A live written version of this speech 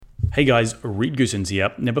Hey guys, Reed Goosens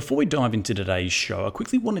here. Now before we dive into today's show, I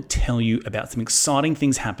quickly want to tell you about some exciting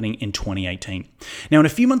things happening in 2018. Now in a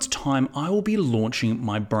few months' time, I will be launching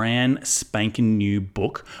my brand spanking new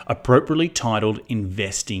book, appropriately titled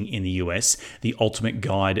Investing in the US, The Ultimate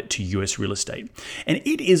Guide to US Real Estate. And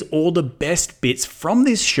it is all the best bits from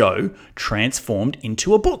this show transformed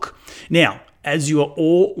into a book. Now, as you are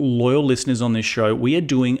all loyal listeners on this show, we are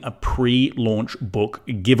doing a pre-launch book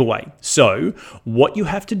giveaway. So what you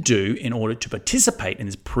have to do in order to participate in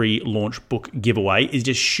this pre-launch book giveaway is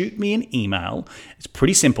just shoot me an email. It's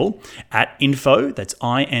pretty simple at info, that's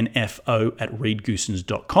info at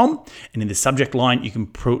reedgoosens.com. And in the subject line, you can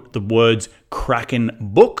put the words Kraken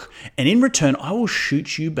book. And in return, I will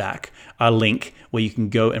shoot you back a link where you can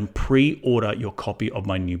go and pre-order your copy of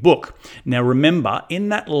my new book. Now remember, in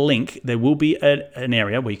that link, there will be an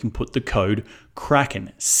area where you can put the code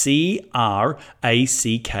Kraken, CRACKIN,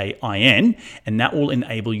 and that will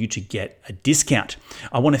enable you to get a discount.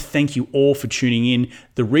 I want to thank you all for tuning in.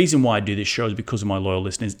 The reason why I do this show is because of my loyal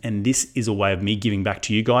listeners, and this is a way of me giving back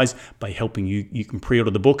to you guys by helping you. You can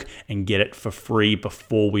pre-order the book and get it for free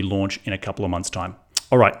before we launch in a couple of months' time.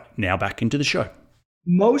 All right, now back into the show.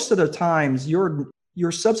 Most of the times you're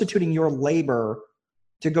substituting your labor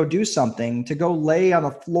to go do something, to go lay on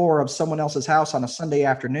the floor of someone else's house on a Sunday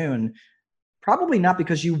afternoon, probably not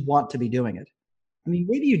because you want to be doing it. I mean,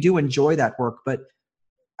 maybe you do enjoy that work, but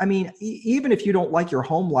I mean, even if you don't like your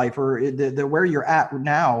home life or the where you're at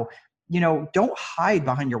now, don't hide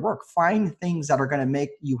behind your work. Find things that are going to make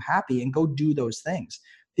you happy and go do those things.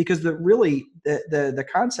 Because the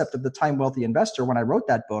concept of the time wealthy investor, when I wrote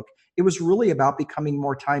that book, it was really about becoming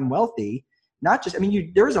more time wealthy. Not just,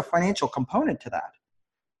 there is a financial component to that,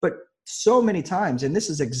 but so many times, and this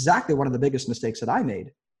is exactly one of the biggest mistakes that I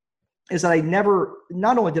made, is that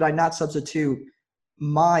not only did I not substitute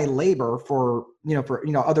my labor for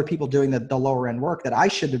other people doing the lower end work that I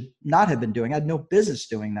should not have been doing. I had no business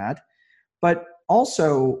doing that. But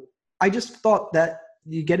also I just thought that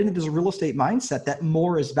you get into this real estate mindset that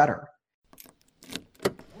more is better.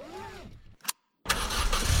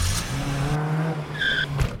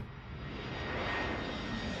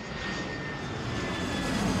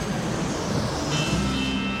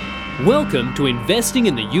 Welcome to Investing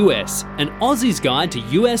in the US, an Aussie's Guide to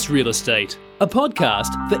US Real Estate, a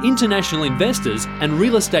podcast for international investors and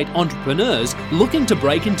real estate entrepreneurs looking to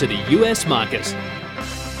break into the US market.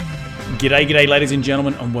 G'day, ladies and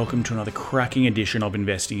gentlemen, and welcome to another cracking edition of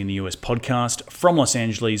Investing in the US podcast. From Los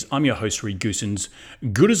Angeles, I'm your host, Reed Goosens.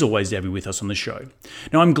 Good as always to have you with us on the show.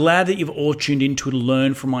 Now, I'm glad that you've all tuned in to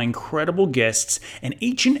learn from my incredible guests, and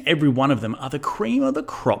each and every one of them are the cream of the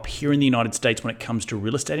crop here in the United States when it comes to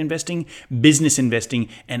real estate investing, business investing,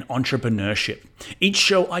 and entrepreneurship. Each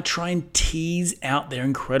show, I try and tease out their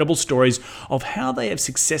incredible stories of how they have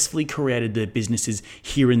successfully created their businesses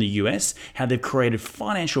here in the US, how they've created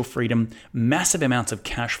financial freedom, massive amounts of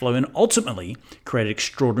cash flow, and ultimately created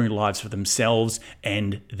extraordinary lives for themselves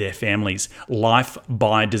and their families. Life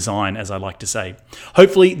by design, as I like to say.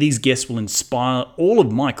 Hopefully, these guests will inspire all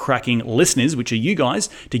of my cracking listeners, which are you guys,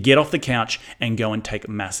 to get off the couch and go and take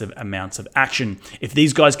massive amounts of action. If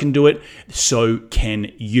these guys can do it, so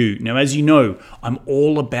can you. Now, as you know, I'm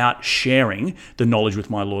all about sharing the knowledge with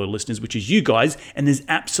my loyal listeners, which is you guys, and there's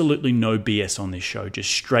absolutely no BS on this show,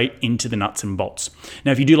 just straight into the nuts and bolts.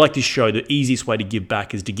 Now, if you do like this show, the easiest way to give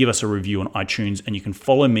back is to give us a review on iTunes, and you can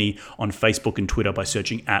follow me on Facebook and Twitter by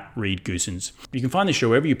searching at Reed Goosens. You can find the show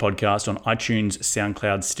wherever you podcast on iTunes,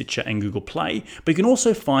 SoundCloud, Stitcher, and Google Play, but you can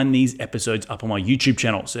also find these episodes up on my YouTube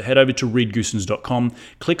channel. So head over to reedgoosens.com,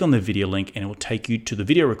 click on the video link, and it will take you to the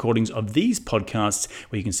video recordings of these podcasts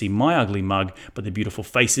where you can see my ugly mug, but the beautiful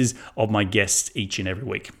faces of my guests each and every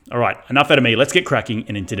week. All right, enough out of me. Let's get cracking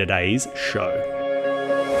and into today's show.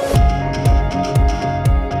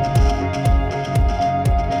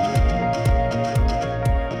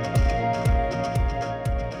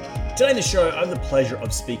 Today in the show, I have the pleasure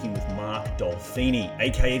of speaking with Mark Dolfini,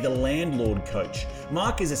 aka the Landlord Coach.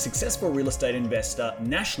 Mark is a successful real estate investor,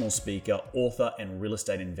 national speaker, author, and real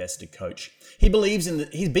estate investor coach. He's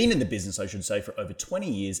been in the business, I should say, for over 20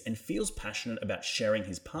 years and feels passionate about sharing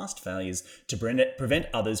his past failures to prevent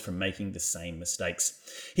others from making the same mistakes.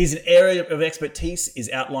 His area of expertise is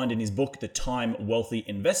outlined in his book, The Time Wealthy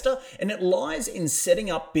Investor, and it lies in setting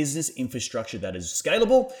up business infrastructure that is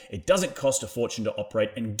scalable, it doesn't cost a fortune to operate,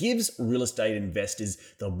 and gives real estate investors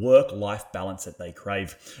the work-life balance that they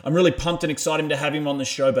crave. I'm really pumped and excited to have him on the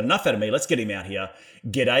show, but enough out of me. Let's get him out here.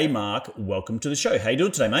 G'day, Mark. Welcome to the show. How you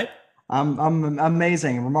doing today, mate? I'm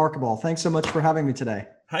amazing, remarkable. Thanks so much for having me today.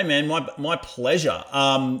 Hey man, my pleasure.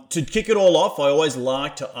 To kick it all off, I always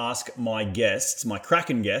like to ask my guests, my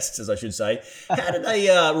Kraken guests, as I should say, how did they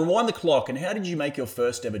rewind the clock, and how did you make your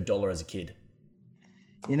first ever dollar as a kid?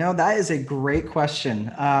 You know, that is a great question.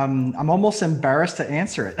 I'm almost embarrassed to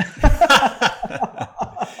answer it.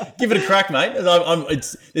 Give it a crack, mate.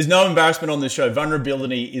 There's no embarrassment on this show.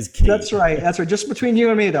 Vulnerability is key. That's right. Just between you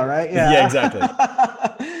and me, though, right? Yeah, exactly.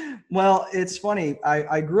 Well, it's funny.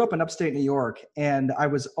 I grew up in upstate New York, and I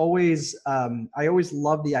always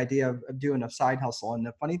loved the idea of doing a side hustle. And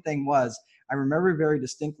the funny thing was, I remember very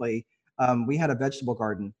distinctly, we had a vegetable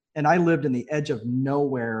garden, and I lived in the edge of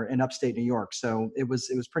nowhere in upstate New York. So it was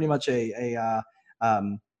pretty much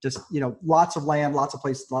just, lots of land, lots of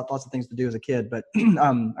places, lots of things to do as a kid. But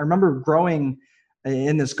I remember growing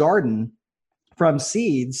in this garden from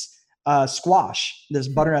seeds, squash, this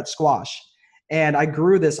butternut squash. And I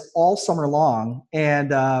grew this all summer long.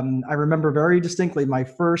 And I remember very distinctly I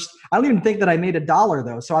don't even think that I made $1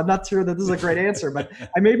 though. So I'm not sure that this is a great answer, but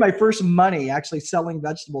I made my first money actually selling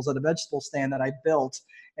vegetables at a vegetable stand that I built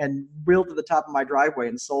and wheeled to the top of my driveway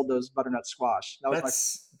and sold those butternut squash.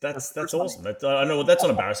 That's awesome. I know that's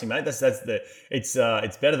not embarrassing, mate. It's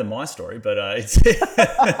better than my story, but it's.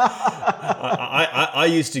 I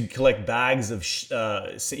used to collect bags of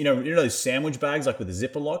those sandwich bags like with a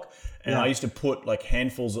zipper lock, and I used to put like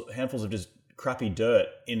handfuls of just crappy dirt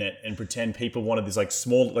in it and pretend people wanted this like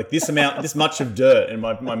small, like this much of dirt, and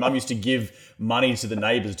my mum used to give money to the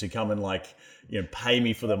neighbors to come and pay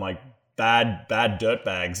me for my bad dirt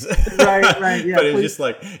bags. Right. Yeah. But it was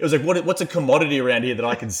what's a commodity around here that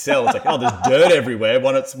I can sell? It's like, oh, there's dirt everywhere.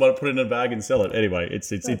 Why not put it in a bag and sell it? Anyway,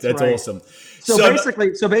 that's right. Awesome. So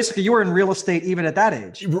basically you were in real estate even at that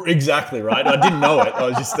age. Exactly right. I didn't know it.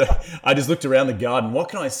 I just looked around the garden. What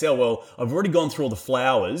can I sell? Well, I've already gone through all the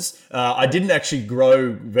flowers. I didn't actually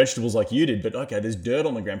grow vegetables like you did, but okay, there's dirt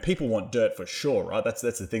on the ground. People want dirt for sure, right? That's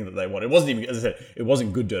the thing that they want. It wasn't even, as I said, it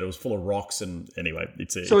wasn't good dirt. It was full of rocks. And anyway,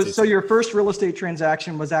 so your first real estate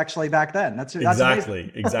transaction was actually back then. That's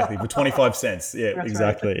exactly for 25 cents. Yeah, that's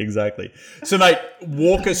exactly. So, mate,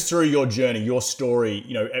 walk us through your journey, your story.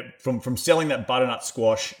 From selling that butternut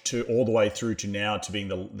squash to all the way through to now to being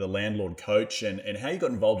the landlord coach, and how you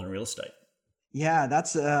got involved in real estate. Yeah,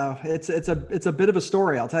 that's it's a bit of a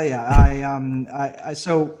story, I'll tell you.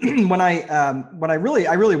 So when I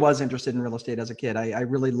really was interested in real estate as a kid, I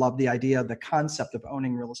really loved the idea, the concept of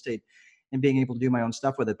owning real estate and being able to do my own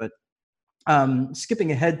stuff with it. But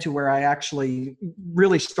skipping ahead to where I actually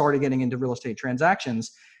really started getting into real estate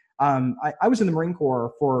transactions, I was in the Marine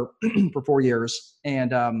Corps for 4 years,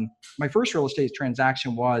 and my first real estate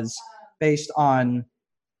transaction was based on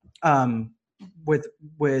with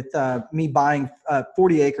me buying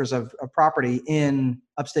 40 acres of property in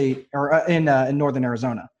upstate or in northern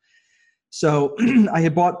Arizona. So I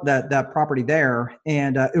had bought that property there,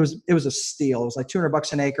 and it was a steal. It was like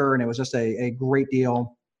 $200 an acre, and it was just a great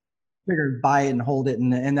deal. Figured buy it and hold it,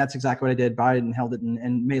 and that's exactly what I did. Buy it and held it,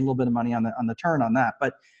 and made a little bit of money on the turn on that.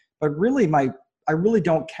 But really, I really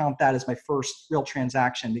don't count that as my first real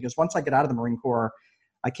transaction, because once I got out of the Marine Corps,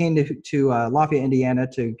 I came to Lafayette, Indiana,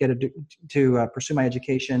 to pursue my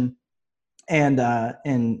education, and I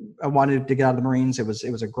wanted to get out of the Marines. It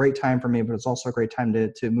was a great time for me, but it was also a great time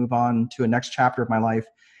to move on to a next chapter of my life.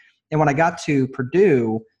 And when I got to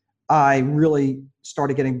Purdue, I really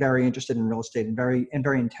started getting very interested in real estate and very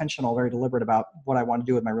intentional, very deliberate about what I want to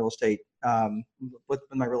do with my real estate, with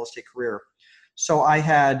my real estate career. So I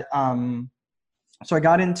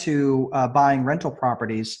got into buying rental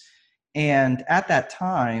properties, and at that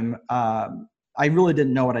time, I really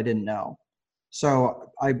didn't know what I didn't know. So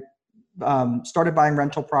I started buying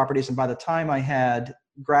rental properties, and by the time I had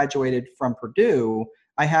graduated from Purdue,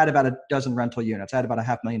 I had about a dozen rental units. I had about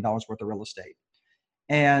 $500,000 worth of real estate.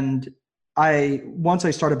 And once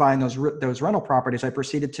I started buying those rental properties, I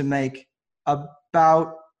proceeded to make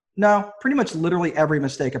pretty much literally every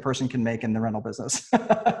mistake a person can make in the rental business.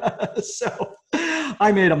 So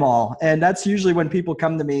I made them all. And that's usually when people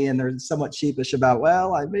come to me and they're somewhat sheepish about,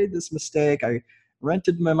 well, I made this mistake. I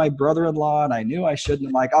rented my brother-in-law and I knew I shouldn't.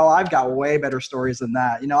 I'm like, oh, I've got way better stories than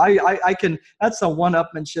that. I can, that's a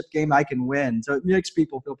one-upmanship game I can win. So it makes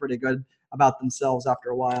people feel pretty good about themselves after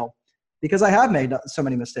a while, because I have made so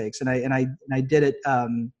many mistakes, and I did it.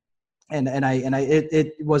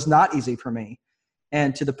 It was not easy for me.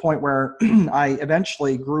 And to the point where I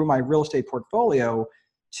eventually grew my real estate portfolio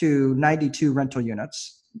to 92 rental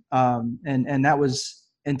units. And that was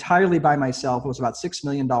entirely by myself. It was about $6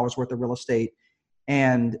 million worth of real estate.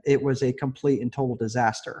 And it was a complete and total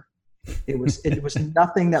disaster. It was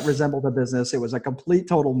nothing that resembled a business. It was a complete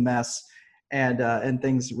total mess. and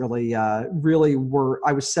things really were.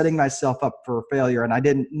 I was setting myself up for failure, and I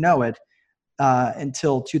didn't know it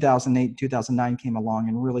until 2008, 2009 came along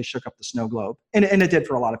and really shook up the snow globe, and it did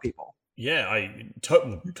for a lot of people. Yeah,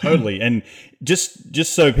 totally. And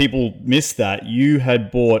just so people miss that, you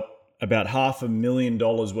had bought about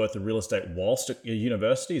 $500,000 worth of real estate whilst at your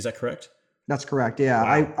university. Is that correct? That's correct.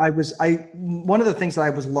 Yeah. Wow. One of the things that I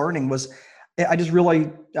was learning was I just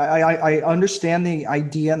really, I understand the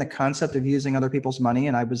idea and the concept of using other people's money.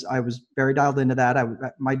 And I was very dialed into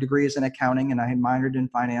that. My degree is in accounting and I had minored in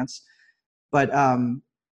finance, but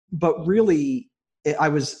really I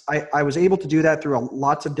was able to do that through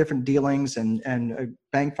lots of different dealings and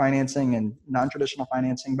bank financing and non-traditional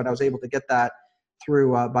financing. But I was able to get that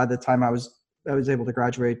through by the time I was able to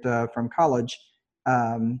graduate from college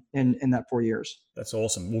in that 4 years. That's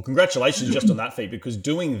awesome. Well, congratulations just on that feat, because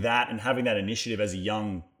doing that and having that initiative as a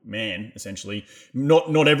young man, essentially,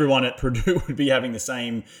 not everyone at Purdue would be having the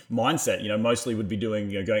same mindset. Mostly would be doing,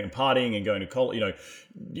 going and partying and going to college,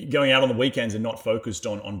 going out on the weekends and not focused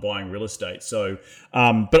on buying real estate. So,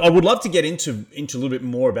 but I would love to get into a little bit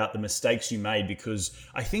more about the mistakes you made, because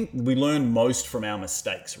I think we learn most from our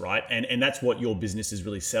mistakes, right? And that's what your business is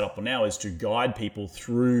really set up on now, is to guide people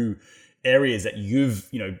through areas that you've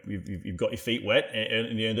got your feet wet.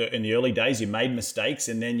 In the early days, you made mistakes,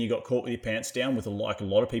 and then you got caught with your pants down, like a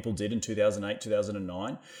lot of people did in 2008,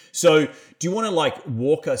 2009. So do you want to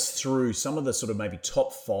walk us through some of the sort of maybe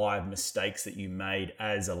top 5 mistakes that you made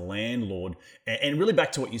as a landlord? And really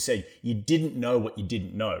back to what you said, you didn't know what you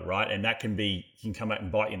didn't know, right? And that can come back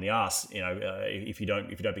and bite you in the ass, if you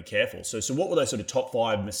don't be careful. So what were those sort of top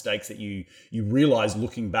 5 mistakes that you realized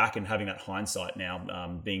looking back and having that hindsight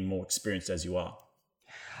now, being more experienced as you are?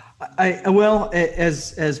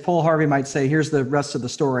 As Paul Harvey might say, here's the rest of the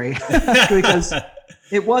story, because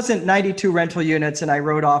it wasn't 92 rental units and I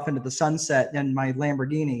rode off into the sunset in my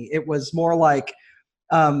Lamborghini. It was more like,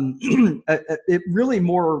 it really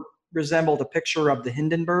more resembled a picture of the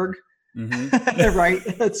Hindenburg. Mm-hmm. Right?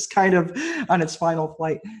 It's kind of on its final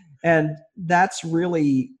flight. And that's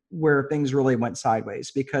really where things really went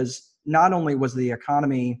sideways, because not only was the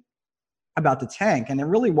economy about the tank, and it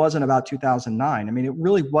really wasn't about 2009. I mean, it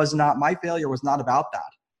really was not, my failure was not about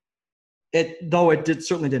that. Though it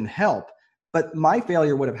certainly didn't help, but my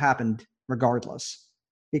failure would have happened regardless,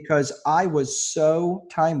 because I was so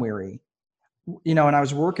time weary, and I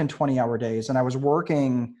was working 20-hour days, and I was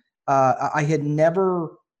working, I had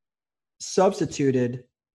never substituted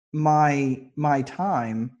my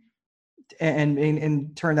time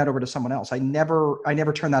and turn that over to someone else. I never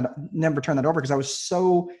turned that over, because I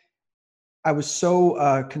was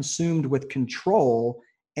so consumed with control,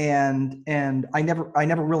 and I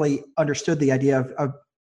never really understood the idea of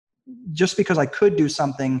just because I could do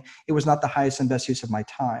something, it was not the highest and best use of my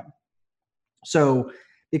time. So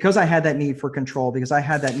because I had that need for control, because I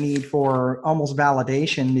had that need for almost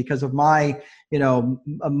validation because of my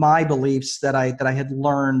beliefs that I had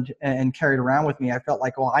learned and carried around with me, I felt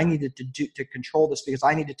like, well, I needed to control this, because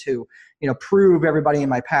I needed to, prove everybody in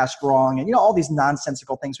my past wrong, and all these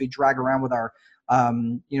nonsensical things we drag around with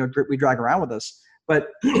we drag around with us.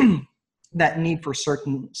 But that need for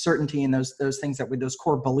certainty and those things those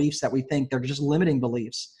core beliefs that we think they're just limiting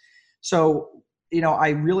beliefs. So,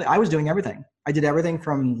 I was doing everything. I did everything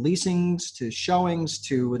from leasings to showings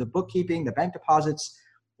to the bookkeeping, the bank deposits,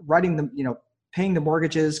 writing them, paying the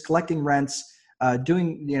mortgages, collecting rents,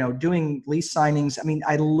 doing lease signings. I mean,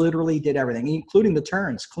 I literally did everything, including the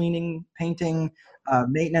turns, cleaning, painting,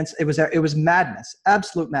 maintenance. It was madness,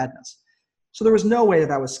 absolute madness. So there was no way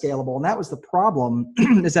that was scalable. And that was the problem,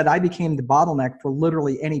 is that I became the bottleneck for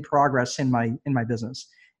literally any progress in my business.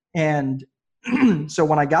 And so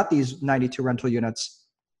when I got these 92 rental units,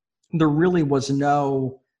 there really was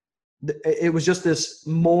it was just this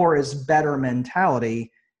more is better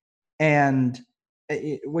mentality. And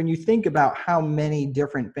when you think about how many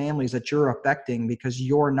different families that you're affecting because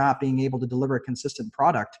you're not being able to deliver a consistent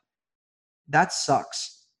product, that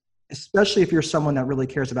sucks, especially if you're someone that really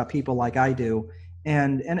cares about people like I do.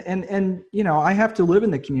 And I have to live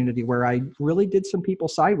in the community where I really did some people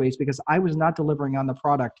sideways because I was not delivering on the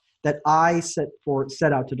product that I set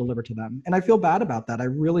out to deliver to them. And I feel bad about that. I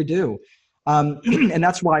really do. And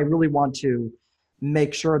that's why I really want to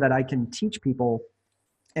make sure that I can teach people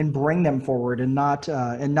and bring them forward and not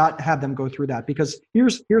have them go through that. Because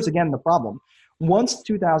here's again the problem. Once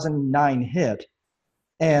 2009 hit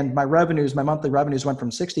and my monthly revenues went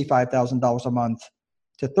from $65,000 a month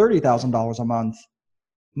to $30,000 a month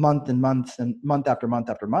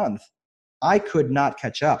after month, I could not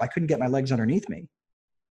catch up. I couldn't get my legs underneath me.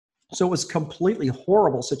 So it was a completely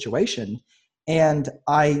horrible situation. And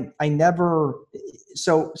I never,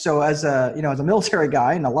 so as a, as a military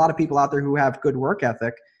guy and a lot of people out there who have good work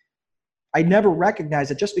ethic, I never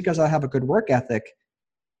recognized that just because I have a good work ethic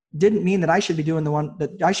didn't mean that I should be the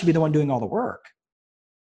one doing all the work.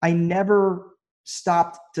 I never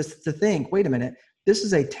stopped to think, wait a minute, this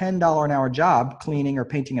is a $10 an hour job, cleaning or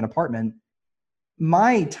painting an apartment.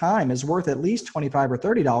 My time is worth at least $25 or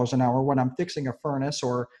 $30 an hour when I'm fixing a furnace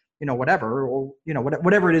or, whatever, or,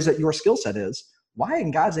 whatever it is that your skill set is. Why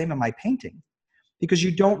in God's name am I painting? Because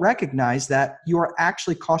you don't recognize that you are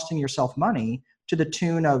actually costing yourself money to the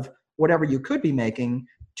tune of whatever you could be making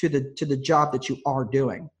to the job that you are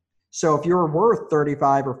doing. So if you're worth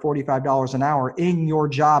 $35 or $45 an hour in your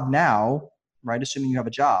job now, right, assuming you have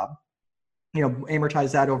a job,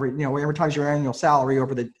 amortize that over, amortize your annual salary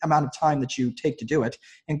over the amount of time that you take to do it,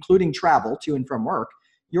 including travel to and from work,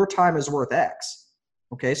 your time is worth X.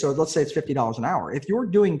 Okay, so let's say it's $50 an hour. If you're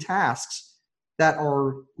doing tasks that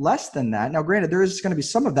are less than that, now granted, there is going to be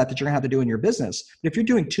some of that you're going to have to do in your business, but if you're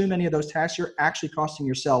doing too many of those tasks, you're actually costing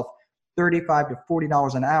yourself $35 to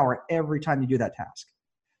 $40 an hour every time you do that task.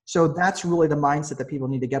 So that's really the mindset that people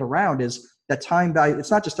need to get around, is that time value.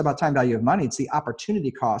 It's not just about time value of money, it's the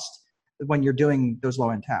opportunity cost when you're doing those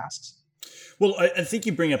low-end tasks. Well, I think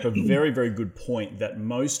you bring up a very, very good point that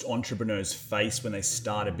most entrepreneurs face when they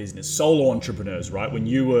start a business. Solo entrepreneurs, right? When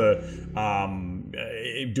you were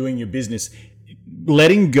doing your business,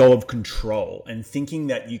 letting go of control and thinking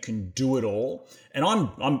that you can do it all. And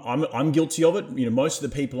I'm guilty of it. Most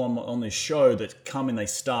of the people on this show that come and they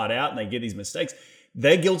start out and they get these mistakes,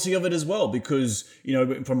 they're guilty of it as well, because,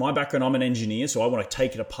 from my background, I'm an engineer, so I want to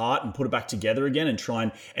take it apart and put it back together again and try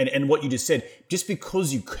and what you just said, just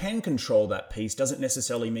because you can control that piece doesn't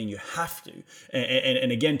necessarily mean you have to. And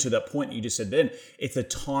again, to that point you just said then, it's the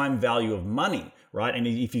time value of money, right? And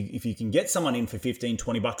if you can get someone in for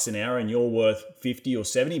 $15-20 an hour and you're worth $50 or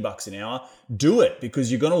 $70 an hour, do it,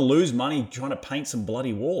 because you're going to lose money trying to paint some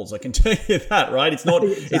bloody walls. I can tell you that, right? It's not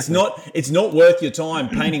exactly. it's not worth your time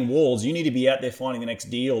painting walls. You need to be out there finding the next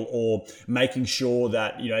deal or making sure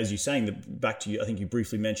that, as you're saying, back to you, I think you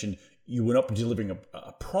briefly mentioned you were not delivering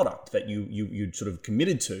a product that you sort of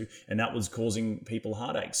committed to, and that was causing people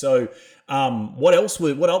heartache. So what else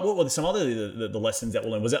were some other the lessons that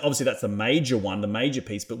we'll learn? Was that, obviously that's the major one, the major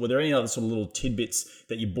piece, but were there any other sort of little tidbits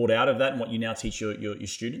that you brought out of that and what you now teach your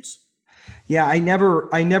students? Yeah, I never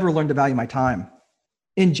learned to value my time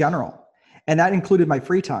in general, and that included my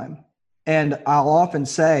free time. And I'll often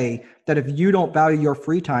say that if you don't value your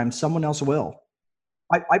free time, someone else will.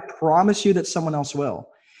 I promise you that someone else will.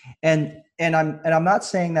 And I'm not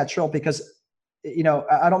saying that trill because,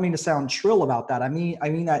 I don't mean to sound trill about that. I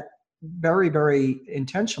mean that very, very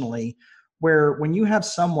intentionally, where when you have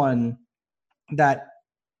someone that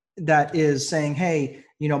is saying, hey,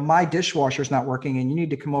 my dishwasher's not working and you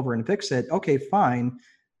need to come over and fix it. Okay, fine.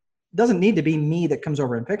 It doesn't need to be me that comes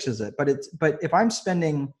over and fixes it. But if I'm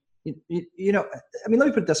spending, let me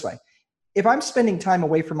put it this way. If I'm spending time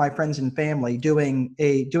away from my friends and family doing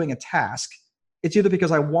a task, it's either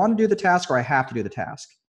because I want to do the task or I have to do the task.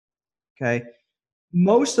 Okay.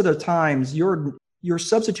 Most of the times you're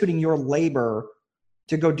substituting your labor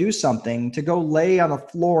to go do something, to go lay on the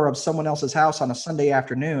floor of someone else's house on a Sunday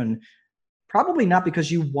afternoon, probably not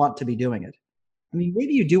because you want to be doing it. I mean,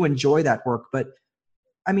 maybe you do enjoy that work, but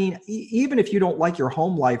I mean, even if you don't like your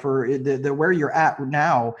home life or the where you're at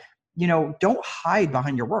now, don't hide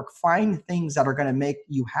behind your work. Find things that are going to make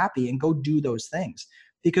you happy and go do those things.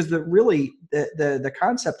 Because the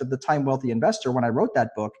concept of the time wealthy investor, when I wrote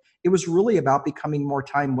that book, it was really about becoming more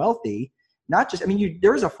time wealthy. Not just,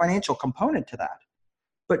 there's a financial component to that,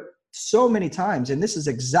 but so many times, and this is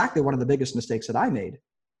exactly one of the biggest mistakes that I made,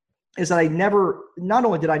 is that not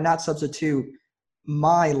only did I not substitute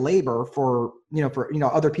my labor for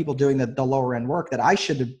other people doing the lower end work that I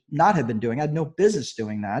should not have been doing. I had no business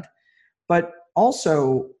doing that. But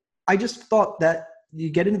also I just thought that you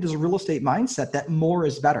get into this real estate mindset that more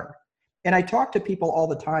is better. And I talk to people all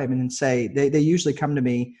the time and say, they usually come to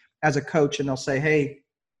me as a coach and they'll say, hey,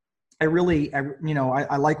 I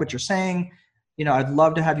like what you're saying. I'd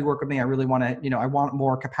love to have you work with me. I really want to, I want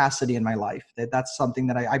more capacity in my life. That's something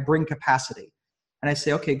that I bring capacity. And I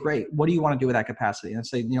say, okay, great. What do you want to do with that capacity? And I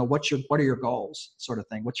say, what are your goals, sort of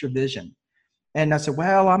thing? What's your vision? And I said,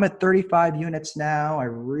 well, I'm at 35 units now. I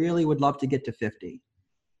really would love to get to 50.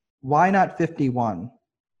 Why not 51?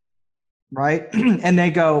 Right? And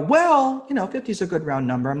they go, well, 50 is a good round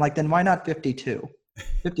number. I'm like, then why not 52?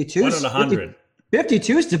 52 why not 100?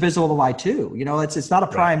 52 is divisible by 2. It's not a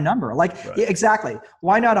prime number. Yeah, exactly.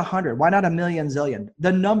 Why not 100? Why not a million zillion?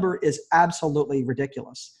 The number is absolutely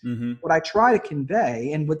ridiculous. Mm-hmm. What I try to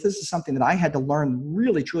convey, and this is something that I had to learn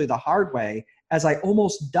really, truly the hard way, as I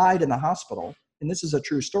almost died in the hospital. And this is a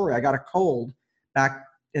true story. I got a cold back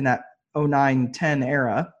in that 09-10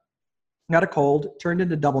 era. Got a cold, turned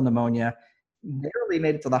into double pneumonia, barely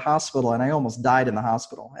made it to the hospital, and I almost died in the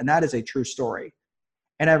hospital. And that is a true story.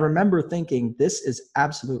 And I remember thinking, this is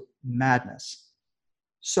absolute madness.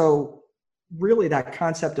 So really that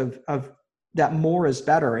concept of that more is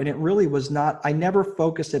better. And it really was not, I never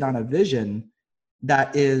focused it on a vision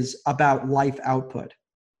that is about life output.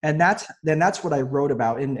 And that's what I wrote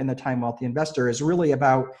about in the Time Wealthy Investor, is really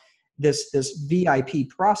about this VIP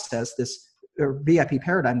process, this VIP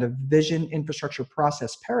paradigm, the vision infrastructure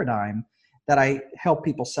process paradigm that I help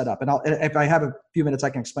people set up. And if I have a few minutes, I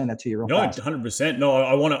can explain that to you real fast. 100%. No,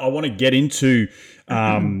 I want to get into,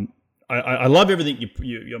 I love everything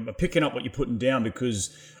you're picking up what you're putting down,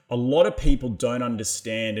 because a lot of people don't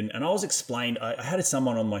understand. And I was explained, I had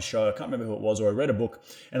someone on my show, I can't remember who it was, or I read a book,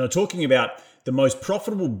 and they're talking about the most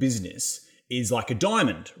profitable business is like a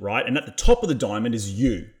diamond, right? And at the top of the diamond is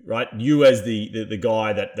you, right? You as the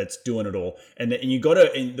guy that's doing it all. And you got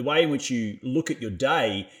to, and the way in which you look at your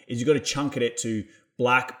day is you got to chunk it to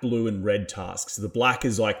black, blue, and red tasks. So the black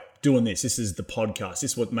is like doing this. This is the podcast.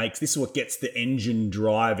 This is what gets the engine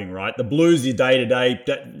driving, right? The blue is your day-to-day,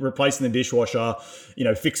 replacing the dishwasher,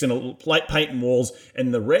 fixing painting walls.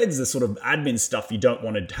 And the red's the sort of admin stuff you don't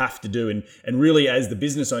want to have to do. And really, as the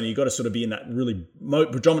business owner, you got to sort of be in that really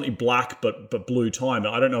predominantly black but blue time.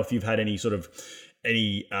 I don't know if you've had any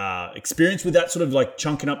experience with that, sort of like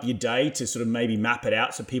chunking up your day to sort of maybe map it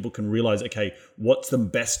out so people can realize, okay, what's the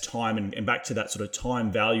best time, and back to that sort of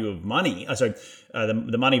time value of money.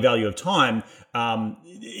 The money value of time.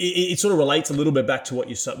 It sort of relates a little bit back to what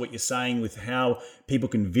you're saying with how people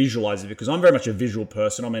can visualize it, because I'm very much a visual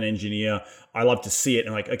person. I'm an engineer. I love to see it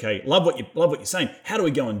and like, okay, love what you're saying. How do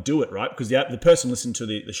we go and do it, right? Because the person listening to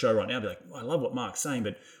the show right now will be like, I love what Mark's saying,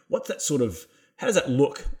 but what's that sort of, how does that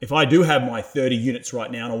look if I do have my 30 units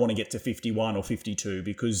right now and I want to get to 51 or 52?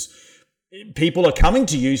 Because people are coming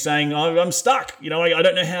to you saying, I'm stuck. I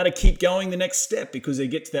don't know how to keep going the next step, because they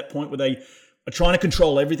get to that point where they are trying to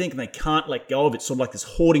control everything and they can't let go of it. Sort of like this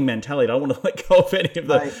hoarding mentality. I don't want to let go of any of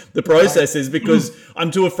the processes because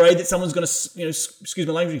I'm too afraid that someone's going to, excuse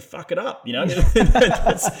my language, fuck it up,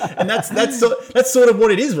 and that's sort of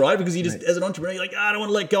what it is, right? Because you just, as an entrepreneur, you're like, I don't want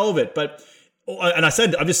to let go of it. But and I've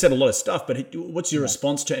just said a lot of stuff, but what's your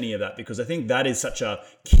response to any of that? Because I think that is such a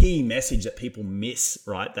key message that people miss,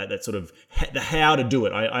 right? That sort of the how to do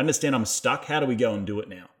it. I understand I'm stuck. How do we go and do it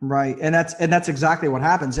now? Right. And that's exactly what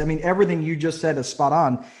happens. I mean, everything you just said is spot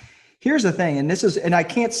on. Here's the thing. And I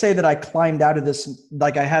can't say that I climbed out of this,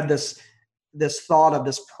 like I had this thought of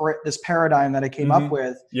this paradigm that I came up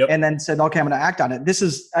with and then said, okay, I'm going to act on it. This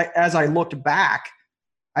is, as I looked back,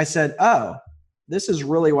 I said, oh, this is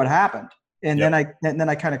really what happened. And then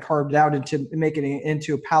I kind of carved it out into making it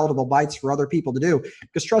into palatable bites for other people to do.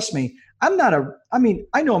 Because trust me, I know I'm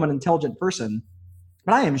an intelligent person,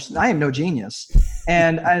 but I am no genius.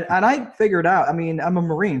 And I figured out, I'm a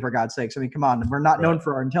Marine, for God's sakes. Come on, we're not known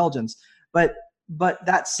for our intelligence. But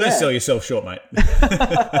that said, don't sell yourself short, mate.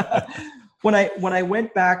 when I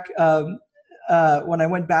went back and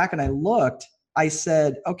I looked, I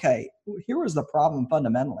said, okay, here was the problem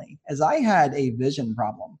fundamentally, as I had a vision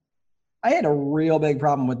problem. I had a real big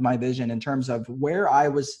problem with my vision in terms of where I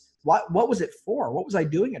was, what was it for? What was I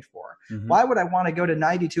doing it for? Mm-hmm. Why would I want to go to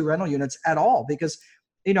 92 rental units at all? Because,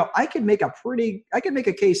 I could make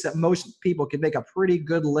a case that most people could make a pretty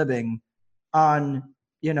good living on,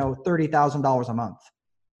 $30,000 a month.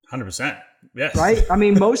 100%. Yes. Right?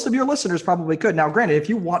 Most of your listeners probably could. Now, granted, if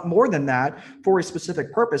you want more than that for a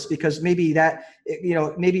specific purpose, because maybe that,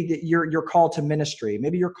 maybe you're called to ministry,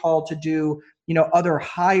 maybe you're called to do, other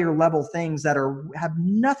higher level things that have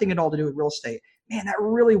nothing at all to do with real estate. Man, that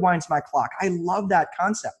really winds my clock. I love that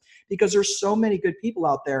concept because there's so many good people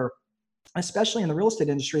out there, especially in the real estate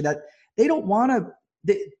industry, that they don't want to,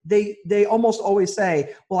 they almost always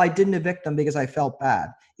say, well, I didn't evict them because I felt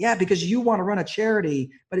bad. Yeah, because you want to run a charity,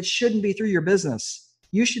 but it shouldn't be through your business.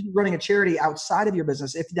 You should be running a charity outside of your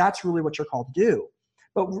business if that's really what you're called to do.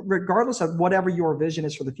 But regardless of whatever your vision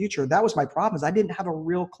is for the future, that was my problem, is I didn't have a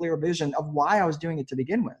real clear vision of why I was doing it to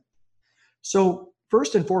begin with. So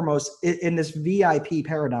first and foremost, in this VIP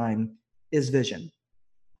paradigm is vision.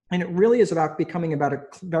 And it really is about becoming about a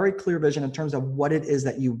very clear vision in terms of what it is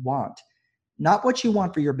that you want. Not what you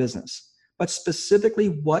want for your business, but specifically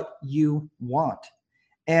what you want.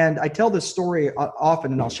 And I tell this story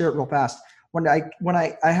often, and I'll share it real fast. when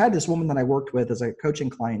I had this woman that I worked with as a coaching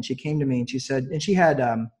client, she came to me and she said, and she had,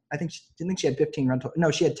 didn't think she had 15 rental.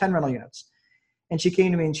 No, she had 10 rental units. And she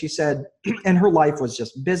came to me and she said, and her life was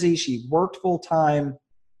just busy. She worked full time.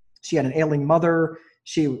 She had an ailing mother.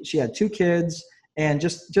 She had 2 kids and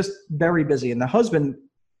just very busy. And the husband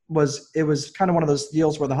it was kind of one of those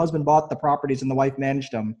deals where the husband bought the properties and the wife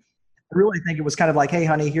managed them. I really think it was kind of like, hey,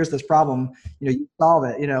 honey, here's this problem, you solve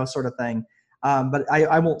it, sort of thing. But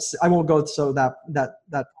I won't go so that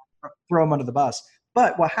throw them under the bus.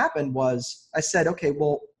 But what happened was I said, okay,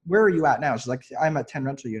 well, where are you at now? She's like, I'm at 10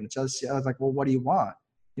 rental units. I was like, well, what do you want?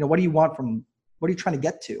 What do you want what are you trying to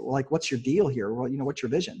get to? Like, what's your deal here? Well, what's your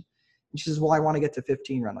vision? And she says, well, I want to get to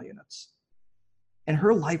 15 rental units. And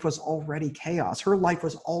her life was already chaos. Her life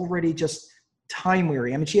was already just time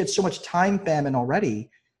weary. I mean, she had so much time famine already.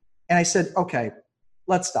 And I said, okay,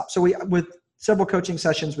 let's stop. So with several coaching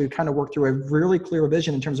sessions, we kind of worked through a really clear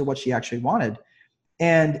vision in terms of what she actually wanted.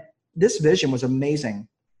 And this vision was amazing.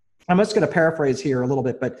 I'm just going to paraphrase here a little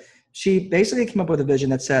bit, but she basically came up with a vision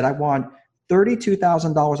that said, I want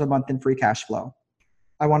 $32,000 a month in free cash flow.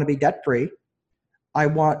 I want to be debt free. I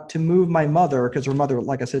want to move my mother, because her mother,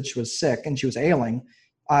 like I said, she was sick and she was ailing.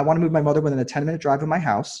 I want to move my mother within a 10-minute drive of my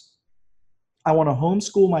house. I want to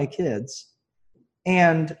homeschool my kids.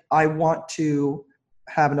 And I want to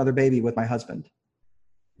have another baby with my husband.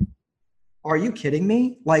 Are you kidding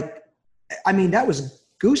me? That was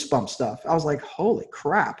goosebump stuff. I was like, holy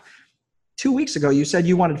crap. 2 weeks ago, you said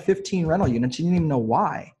you wanted 15 rental units. You didn't even know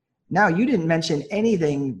why. Now you didn't mention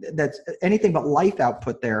anything but life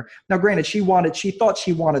output there. Now, granted, she thought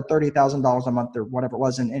she wanted $30,000 a month or whatever it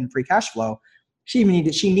was in free cash flow. She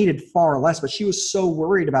needed far less, but she was so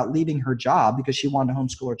worried about leaving her job because she wanted to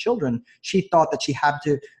homeschool her children. She thought that she had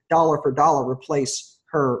to dollar for dollar replace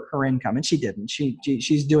her income, and she didn't.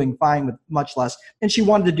 She's doing fine with much less, and she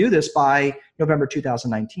wanted to do this by November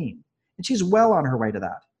 2019, and she's well on her way to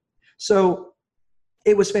that. So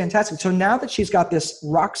it was fantastic. So now that she's got this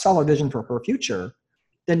rock solid vision for her future,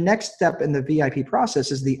 the next step in the VIP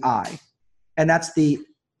process is the I, and that's the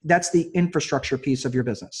infrastructure piece of your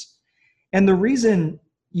business. And the reason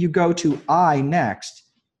you go to I next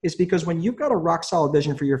is because when you've got a rock solid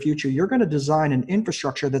vision for your future, you're going to design an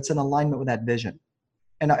infrastructure that's in alignment with that vision.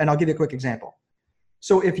 And I'll give you a quick example.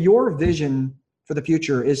 So if your vision for the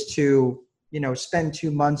future is to, spend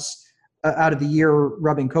 2 months out of the year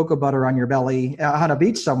rubbing cocoa butter on your belly on a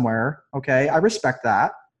beach somewhere, okay, I respect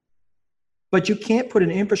that. But you can't put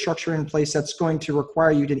an infrastructure in place that's going to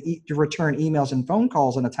require you to return emails and phone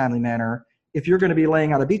calls in a timely manner if you're going to be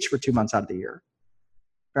laying on a beach for 2 months out of the year.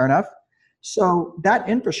 Fair enough? So that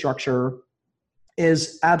infrastructure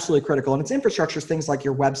is absolutely critical. And it's infrastructure is things like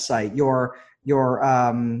your website, your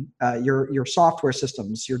software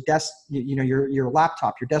systems, your desk, your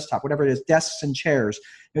laptop, your desktop, whatever it is, desks and chairs.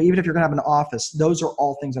 Even if you're going to have an office, those are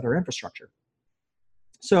all things that are infrastructure.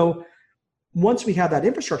 So once we have that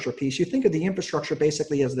infrastructure piece, you think of the infrastructure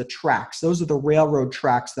basically as the tracks. Those are the railroad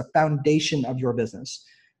tracks, the foundation of your business.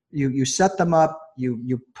 You set them up,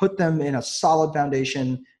 you put them in a solid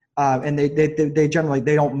foundation, and they generally,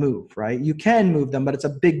 they don't move, right? You can move them, but it's a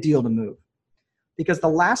big deal to move. Because the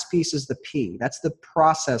last piece is the P. That's the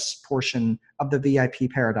process portion of the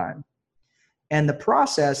VIP paradigm. And the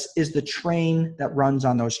process is the train that runs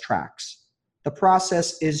on those tracks. The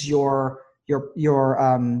process is your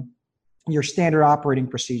standard operating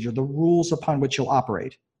procedure, the rules upon which you'll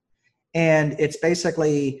operate. And it's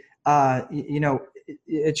basically,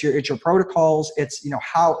 it's your protocols. It's,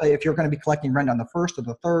 how, if you're going to be collecting rent on the first or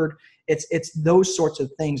the third, it's those sorts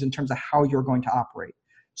of things in terms of how you're going to operate.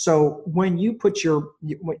 So when you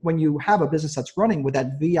when you have a business that's running with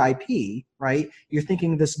that VIP, right, you're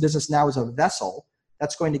thinking this business now is a vessel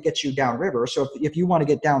that's going to get you downriver. So if you want to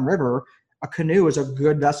get downriver, a canoe is a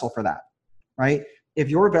good vessel for that, right? If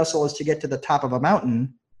your vessel is to get to the top of a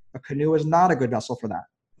mountain, a canoe is not a good vessel for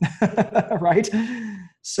that, right?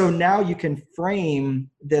 So now you can frame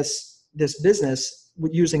this business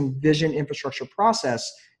using vision, infrastructure, process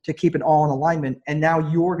to keep it all in alignment. And now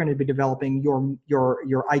you're going to be developing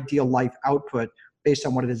your ideal life output based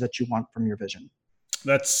on what it is that you want from your vision.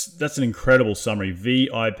 That's an incredible summary.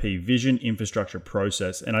 VIP, vision, infrastructure,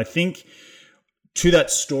 process. And I think to that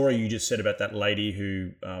story you just said about that lady who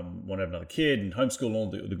wanted to have another kid and homeschool and all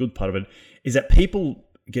the good part of it is that people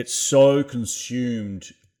get so consumed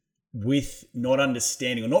with not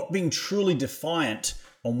understanding or not being truly defiant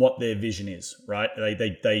on what their vision is, right?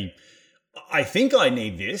 I think I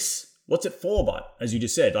need this. What's it for? But as you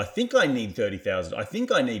just said, I think I need 30,000. I think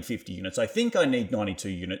I need 50 units. I think I need 92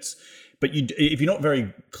 units. But if you're not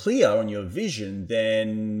very clear on your vision,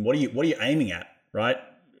 then what are you aiming at, right?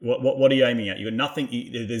 What are you aiming at? You got nothing.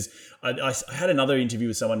 I had another interview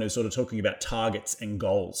with someone who was sort of talking about targets and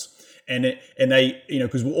goals. And they,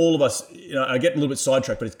 because all of us, I get a little bit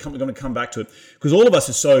sidetracked, but it's going to come back to it, because all of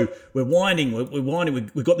us we're whining,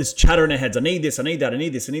 we've got this chatter in our heads. I need this, I need that, I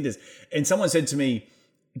need this, I need this. And someone said to me,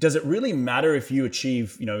 does it really matter if you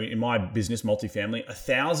achieve, in my business, multifamily,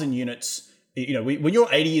 1,000 units, when you're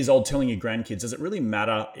 80 years old telling your grandkids, does it really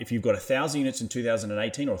matter if you've got 1,000 units in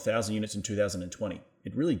 2018 or 1,000 units in 2020?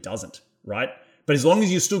 It really doesn't, right? But as long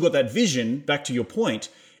as you've still got that vision, back to your point,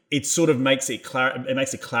 it sort of makes it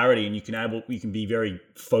clarity, and you can be very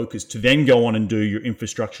focused to then go on and do your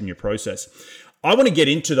infrastructure and your process. I want to get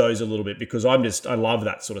into those a little bit because I love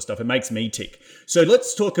that sort of stuff. It makes me tick. So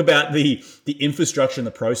let's talk about the infrastructure and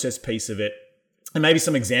the process piece of it, and maybe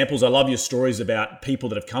some examples. I love your stories about people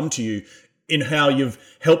that have come to you in how you've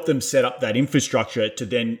helped them set up that infrastructure to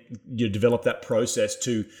then you develop that process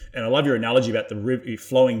to, and I love your analogy about the river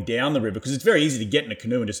flowing down the river, because it's very easy to get in a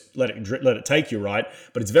canoe and just let it take you, right?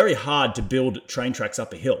 But it's very hard to build train tracks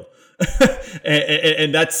up a hill.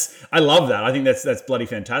 and I love that. I think that's bloody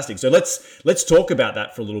fantastic. So let's talk about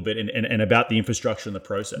that for a little bit and about the infrastructure and the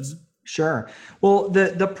process. Sure. Well,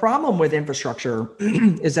 the problem with infrastructure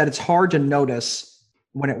is that it's hard to notice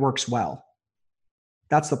when it works well.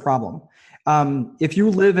 That's the problem. If you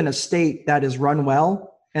live in a state that is run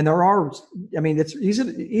well, and it's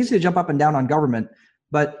easy to jump up and down on government,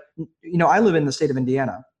 but I live in the state of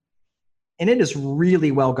Indiana, and it is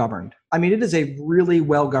really well governed. I mean, it is a really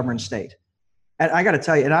well governed state. And I got to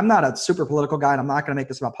tell you, and I'm not a super political guy, and I'm not going to make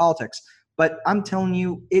this about politics, but I'm telling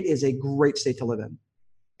you, it is a great state to live in.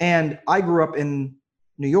 And I grew up in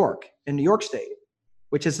New York State,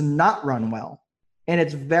 which is not run well, and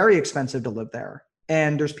it's very expensive to live there.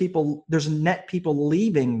 And there's net people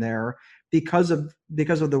leaving there because of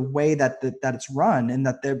the way that it's run, and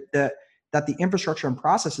that the infrastructure and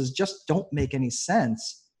processes just don't make any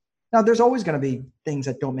sense. Now, there's always going to be things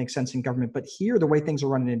that don't make sense in government, but here, the way things are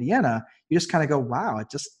run in Indiana, you just kind of go, wow,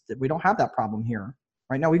 we don't have that problem here.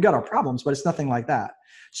 Right now, we've got our problems, but it's nothing like that.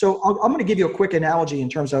 So I'm going to give you a quick analogy in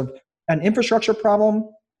terms of an infrastructure problem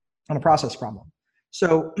and a process problem.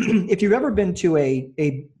 So if you've ever been to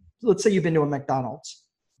let's say you've been to a McDonald's,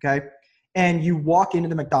 okay? And you walk into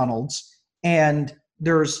the McDonald's and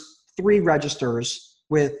there's 3 registers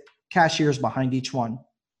with cashiers behind each one,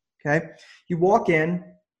 okay? You walk in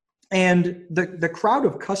and the crowd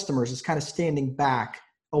of customers is kind of standing back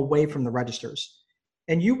away from the registers.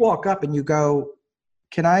 And you walk up and you go,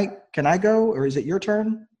 can I go, or is it your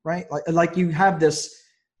turn, right? Like you have this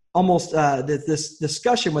almost this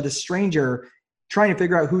discussion with a stranger trying to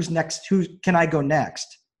figure out who's next, who can I go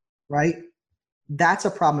next? Right? That's a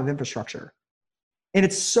problem of infrastructure. And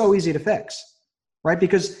it's so easy to fix, right?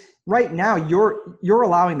 Because right now you're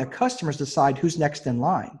allowing the customers to decide who's next in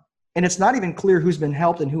line. And it's not even clear who's been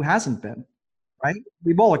helped and who hasn't been, right?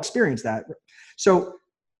 We've all experienced that. So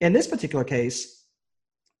in this particular case,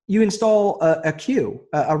 you install a queue,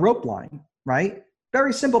 a rope line, right?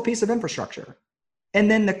 Very simple piece of infrastructure. And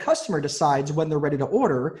then the customer decides when they're ready to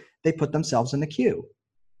order, they put themselves in the queue.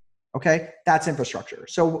 Okay, that's infrastructure.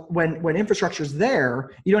 So when infrastructure is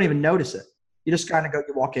there, you don't even notice it. You just kind of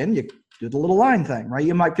you walk in, you do the little line thing, right?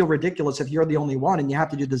 You might feel ridiculous if you're the only one and you have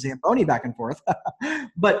to do the Zamboni back and forth,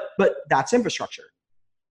 but that's infrastructure.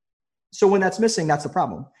 So when that's missing, that's the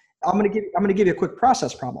problem. I'm going to give you a quick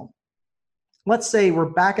process problem. Let's say we're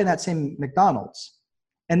back in that same McDonald's,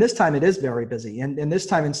 and this time it is very busy. And this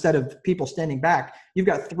time, instead of people standing back, you've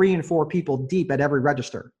got 3 and 4 people deep at every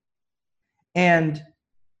register. And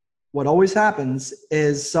what always happens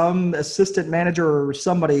is some assistant manager or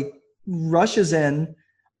somebody rushes in,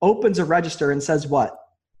 opens a register and says, what?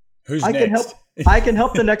 Who's next? I can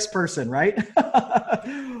help the next person, right?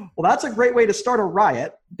 Well, that's a great way to start a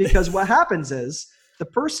riot, because what happens is the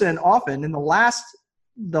person often in the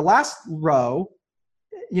last row,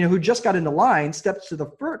 who just got into line, steps to the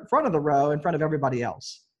front of the row in front of everybody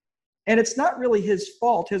else. And it's not really his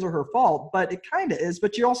or her fault, but it kind of is.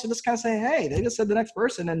 But you also just kind of say, hey, they just said the next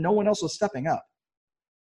person and no one else was stepping up.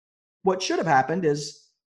 What should have happened is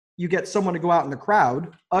you get someone to go out in the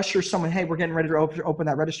crowd, usher someone, hey, we're getting ready to open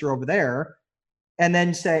that register over there. And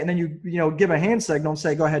then you give a hand signal and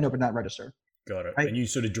say, go ahead and open that register. Got it. Right? And you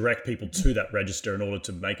sort of direct people to that register in order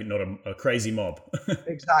to make it not a crazy mob.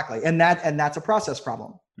 Exactly. And that's a process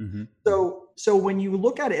problem. Mm-hmm. So when you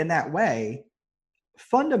look at it in that way,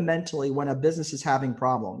 fundamentally, when a business is having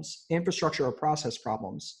problems, infrastructure or process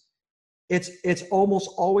problems, it almost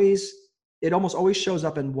always shows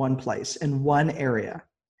up in one place, in one area,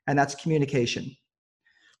 and that's communication.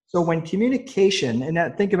 So when communication,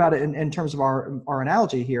 and think about it in terms of our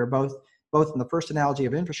analogy here, both both in the first analogy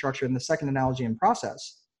of infrastructure and the second analogy in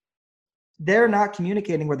process, they're not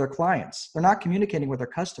communicating with their clients. They're not communicating with their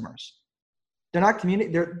customers. They're not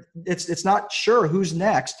it's not sure who's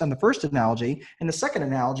next on the first analogy. In the second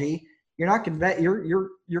analogy,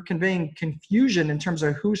 you're conveying confusion in terms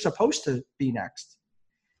of who's supposed to be next.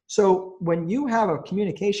 So when you have a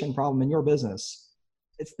communication problem in your business,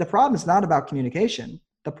 the problem is not about communication.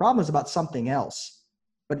 The problem is about something else.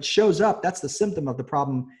 But it shows up, that's the symptom of the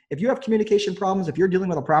problem. If you have communication problems, if you're dealing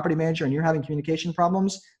with a property manager and you're having communication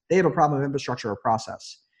problems, they have a problem of infrastructure or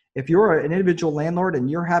process. If you're an individual landlord and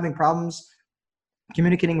you're having problems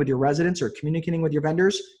communicating with your residents or communicating with your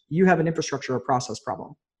vendors, you have an infrastructure or process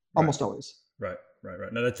problem, almost always. Right.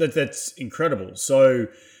 No, that's incredible. So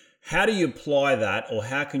how do you apply that, or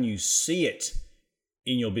how can you see it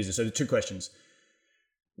in your business? So the two questions.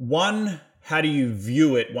 One, how do you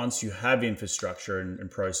view it once you have infrastructure and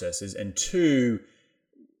processes? And two,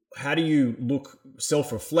 how do you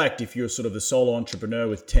self-reflect if you're sort of the solo entrepreneur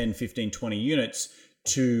with 10, 15, 20 units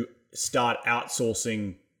to start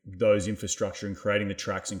outsourcing those infrastructure and creating the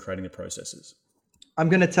tracks and creating the processes? I'm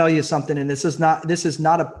going to tell you something, and this is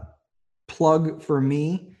not a plug for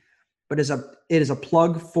me, but it is a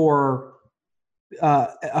plug for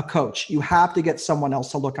a coach. You have to get someone else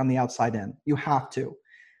to look on the outside in. You have to,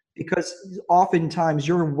 because oftentimes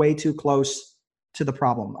you're way too close to the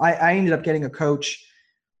problem. I ended up getting a coach,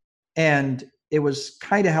 and it was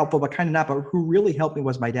kind of helpful, but kind of not. But who really helped me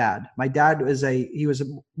was my dad. My dad was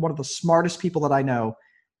one of the smartest people that I know,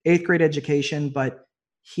 8th grade education, but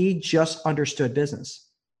he just understood business.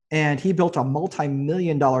 And he built a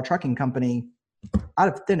multi-million-dollar trucking company out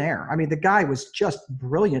of thin air. I mean, the guy was just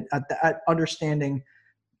brilliant at understanding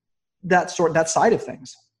that side of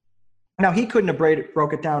things. Now, he couldn't have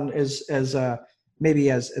broke it down as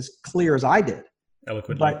clear as I did.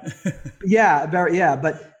 Eloquently. But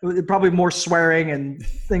but probably more swearing and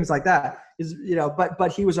things like that.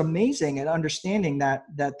 But he was amazing at understanding that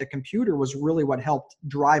the computer was really what helped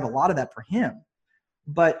drive a lot of that for him.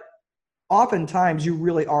 But oftentimes you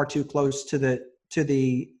really are too close to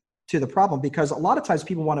the problem, because a lot of times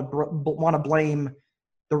people want to blame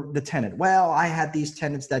the tenant. Well, I had these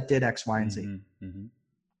tenants that did X, Y, and Z. Mm-hmm. Mm-hmm.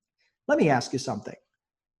 Let me ask you something.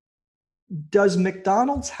 Does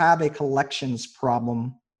McDonald's have a collections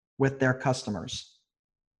problem with their customers?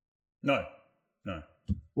 No.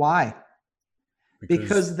 Why?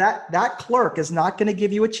 Because that clerk is not going to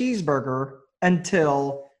give you a cheeseburger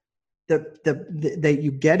until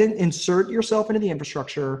you insert yourself into the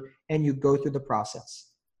infrastructure and you go through the process.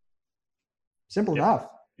 Simple enough.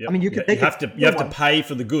 Yep. I mean, you have to pay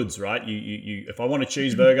for the goods, right? You if I want a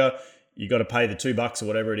cheeseburger, you got to pay the $2 or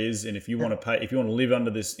whatever it is, and if you want to live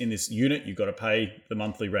in this unit, you've got to pay the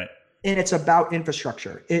monthly rent. And it's about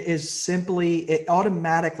infrastructure. It is simply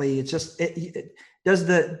automatically. Does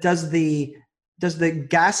the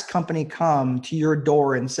gas company come to your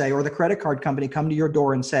door and say, or the credit card company come to your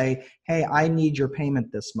door and say, hey, I need your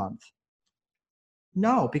payment this month?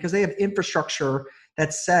 No, because they have infrastructure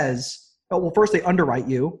that says, well, first they underwrite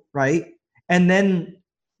you, right? And then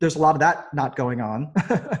there's a lot of that not going on.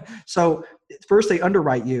 So first they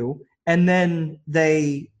underwrite you, and then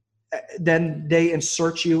they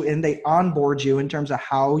insert you and they onboard you in terms of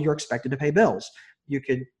how you're expected to pay bills. You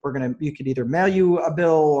could either mail you a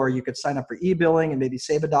bill, or you could sign up for e-billing and maybe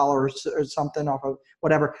save $1 or something off of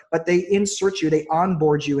whatever. But they insert you, they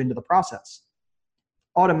onboard you into the process.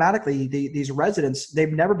 Automatically, these residents,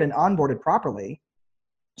 they've never been onboarded properly.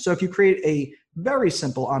 So if you create a very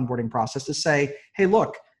simple onboarding process to say, hey,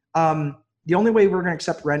 look, the only way we're going to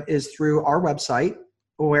accept rent is through our website,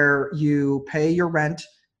 where you pay your rent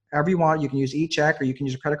however you want. You can use e-check, or you can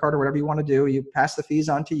use a credit card, or whatever you want to do. You pass the fees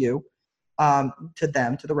on to you. To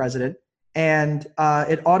the resident, and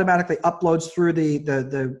it automatically uploads through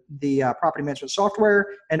the property management software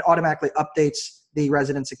and automatically updates the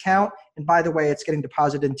resident's account. And by the way, it's getting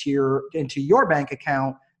deposited into your bank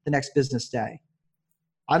account the next business day.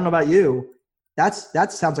 I don't know about you. That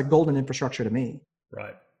sounds like golden infrastructure to me.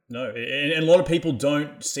 Right. No, and a lot of people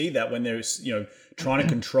don't see that when they're trying to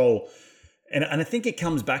control. And I think it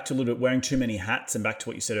comes back to a little bit wearing too many hats, and back to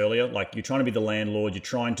what you said earlier. Like, you're trying to be the landlord, you're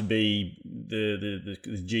trying to be the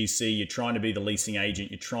GC, you're trying to be the leasing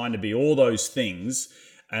agent, you're trying to be all those things.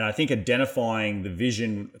 And I think identifying the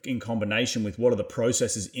vision in combination with what are the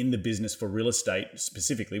processes in the business for real estate,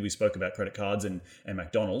 specifically, we spoke about credit cards and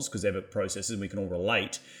McDonald's because they're processes and we can all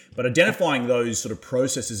relate. But identifying those sort of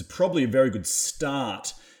processes is probably a very good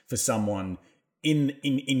start for someone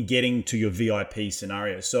in getting to your VIP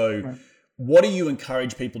scenario. So. Right. What do you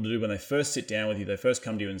encourage people to do when they first sit down with you? They first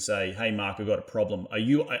come to you and say, "Hey, Mark, I've got a problem." Are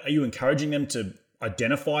you encouraging them to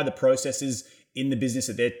identify the processes in the business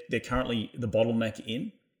that they're currently the bottleneck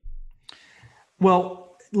in?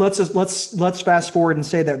 Well, let's fast forward and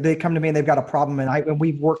say that they come to me and they've got a problem, and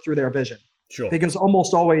we've worked through their vision. Sure. Because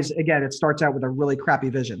almost always, again, it starts out with a really crappy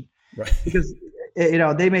vision. Right. Because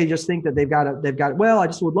they may just think that they've got. Well, I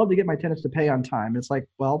just would love to get my tenants to pay on time. It's like,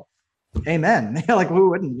 well, amen. Like, who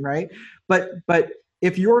wouldn't, right? But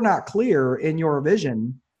if you're not clear in your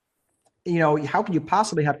vision, how can you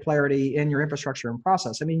possibly have clarity in your infrastructure and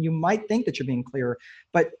process? I mean, you might think that you're being clear,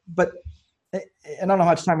 but and I don't know how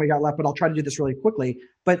much time we got left, but I'll try to do this really quickly.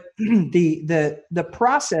 But the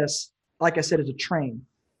process, like I said, is a train.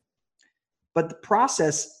 But the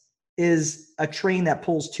process is a train that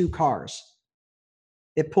pulls two cars.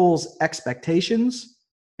 It pulls expectations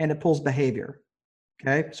and it pulls behavior.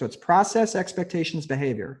 Okay, so it's process, expectations,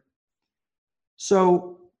 behavior.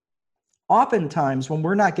 So oftentimes when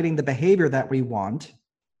we're not getting the behavior that we want,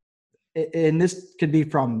 and this could be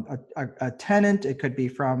from a tenant, it could be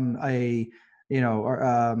from an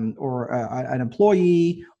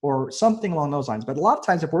employee or something along those lines. But a lot of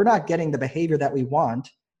times if we're not getting the behavior that we want,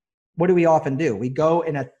 what do we often do? We go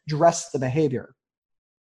and address the behavior.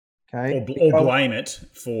 Okay. Or blame it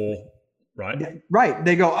for, right? Right.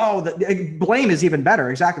 They go, oh, blame is even better.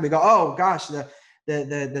 Exactly. We go, oh gosh,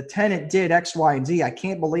 the tenant did X, Y, and Z. I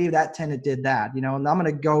can't believe that tenant did that, and I'm going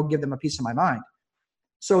to go give them a piece of my mind.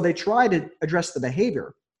 So they try to address the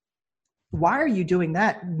behavior. Why are you doing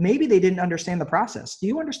that? Maybe they didn't understand the process. Do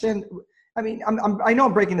you understand? I mean, I know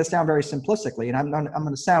I'm breaking this down very simplistically, and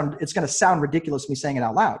it's going to sound ridiculous me saying it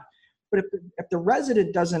out loud. But if the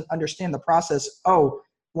resident doesn't understand the process, I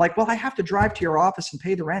have to drive to your office and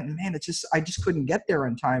pay the rent, and man, I just couldn't get there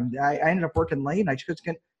in time. I ended up working late, and I just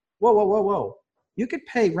couldn't. Whoa. You could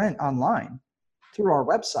pay rent online through our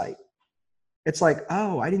website. It's like,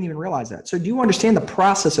 oh, I didn't even realize that. So do you understand the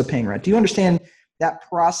process of paying rent? Do you understand that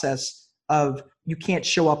process of you can't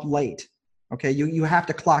show up late? Okay, you have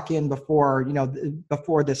to clock in before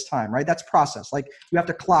this time, right? That's process. Like you have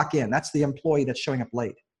to clock in. That's the employee that's showing up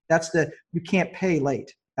late. You can't pay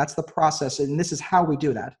late. That's the process, and this is how we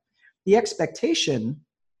do that. The expectation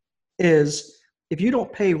is if you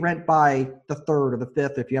don't pay rent by the 3rd or the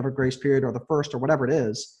 5th, if you have a grace period, or the 1st or whatever it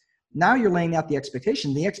is, now you're laying out the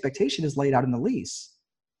expectation. The expectation is laid out in the lease.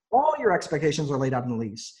 All your expectations are laid out in the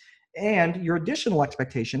lease. And your additional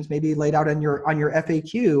expectations may be laid out on your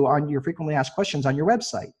FAQ, on your frequently asked questions on your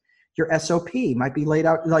website. Your SOP might be laid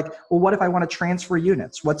out like, well, what if I want to transfer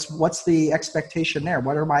units? What's the expectation there?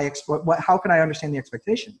 How can I understand the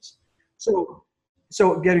expectations? So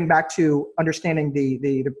getting back to understanding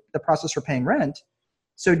the process for paying rent.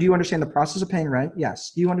 So do you understand the process of paying rent?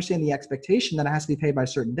 Yes. Do you understand the expectation that it has to be paid by a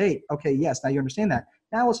certain date? Okay, yes. Now you understand that.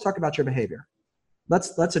 Now let's talk about your behavior.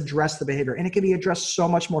 Let's address the behavior. And it can be addressed so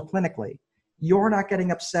much more clinically. You're not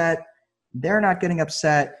getting upset. They're not getting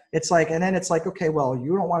upset. And then it's like, okay, well,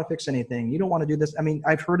 you don't want to fix anything. You don't want to do this. I mean,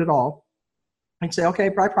 I've heard it all. I'd say, okay,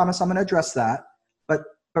 I promise I'm going to address that. But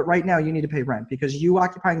right now you need to pay rent because you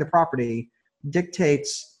occupying the property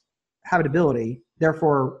dictates habitability.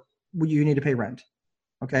 Therefore, you need to pay rent.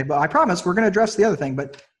 Okay, but I promise we're going to address the other thing,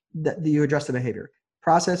 but you address the behavior.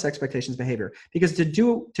 Process, expectations, behavior. Because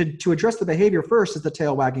to address the behavior first is the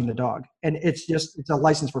tail wagging the dog. And it's a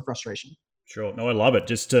license for frustration. Sure. No, I love it.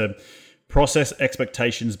 Just to process,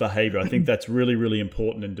 expectations, behavior. I think that's really, really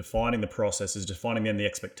important in defining the processes, defining then the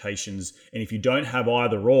expectations. And if you don't have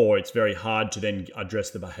either or, it's very hard to then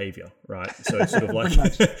address the behavior, right? So it's sort of like,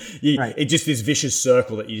 right. It's just this vicious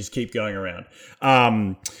circle that you just keep going around.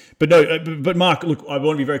 But Mark, look, I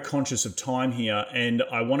want to be very conscious of time here. And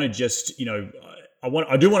I want to just,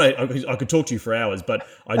 I could talk to you for hours, but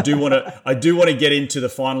I do want to get into the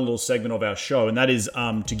final little segment of our show, and that is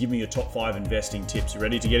to give me your top 5 investing tips. You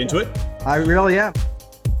ready to get into it? I really am.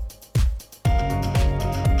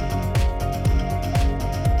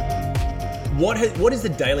 What is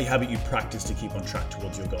the daily habit you practice to keep on track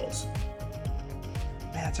towards your goals?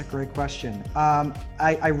 Man, that's a great question.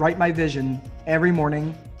 I write my vision every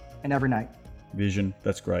morning and every night. Vision,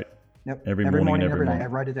 that's great. Yep. Every morning and every night. I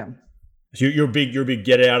write it down. So you're a big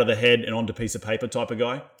get it out of the head and onto a piece of paper type of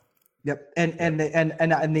guy? Yep. And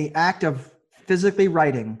the act of physically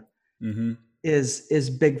writing is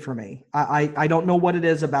big for me. I don't know what it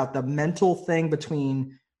is about the mental thing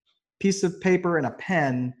between piece of paper and a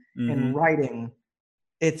pen and writing.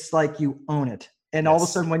 It's like you own it. And all of a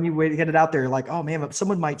sudden when you get it out there, you're like, oh man, but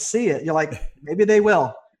someone might see it. You're like, maybe they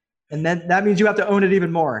will. And then that means you have to own it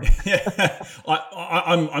even more. Yeah,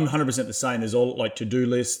 I'm 100% the same. There's all like to-do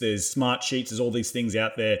lists, there's smart sheets, there's all these things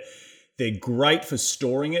out there. They're great for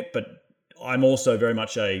storing it, but I'm also very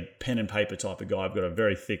much a pen and paper type of guy. I've got a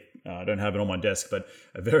very thick I don't have it on my desk, but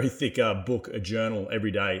a very thick book, a journal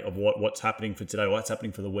every day of what's happening for today, what's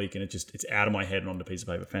happening for the week. And it's out of my head and onto a piece of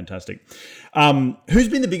paper. Fantastic. Who's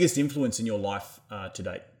been the biggest influence in your life to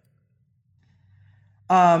date?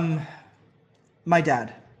 My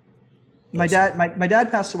dad. My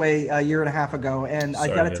dad passed away a year and a half ago, and I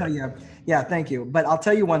got to tell you, yeah, thank you. But I'll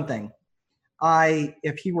tell you one thing.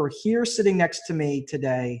 If he were here sitting next to me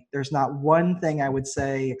today, there's not one thing I would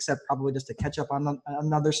say, except probably just to catch up on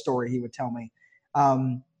another story he would tell me.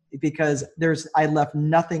 Because I left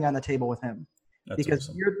nothing on the table with him. That's because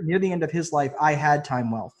awesome. Near the end of his life, I had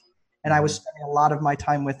time wealth, and I was spending a lot of my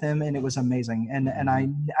time with him, and it was amazing. And I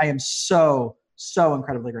am so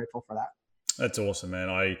incredibly grateful for that. That's awesome, man.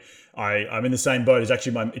 I'm in the same boat.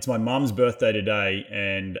 It's my mum's birthday today,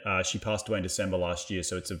 and she passed away in December last year.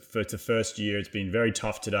 So it's the first year. It's been very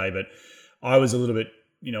tough today, but I was a little bit,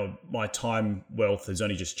 my time wealth has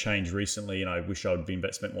only just changed recently, and I wish I would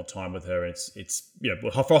spent more time with her. And it's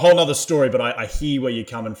for a whole other story, but I hear where you're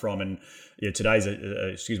coming from, and today's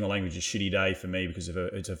excuse my language, a shitty day for me because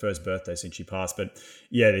it's her first birthday since she passed. But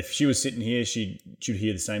yeah, if she was sitting here, she'd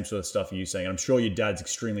hear the same sort of stuff you saying. And I'm sure your dad's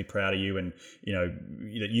extremely proud of you, and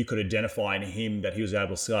that you could identify in him that he was able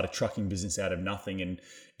to start a trucking business out of nothing. And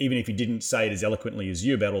even if he didn't say it as eloquently as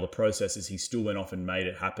you about all the processes, he still went off and made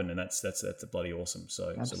it happen. And that's bloody awesome.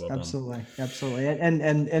 So well done. Absolutely.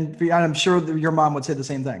 And I'm sure your mom would say the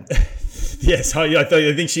same thing. Yes, I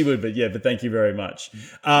think she would, but thank you very much.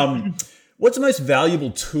 What's the most valuable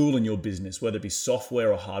tool in your business, whether it be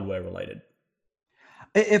software or hardware related?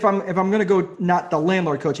 If I'm going to go, not the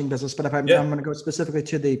landlord coaching business, but I'm going to go specifically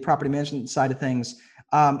to the property management side of things,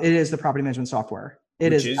 it is the property management software.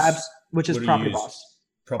 Which is Property Boss.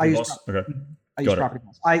 Property Boss. Okay. I use Property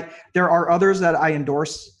Boss. There are others that I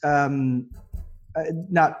endorse. Not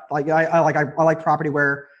like I like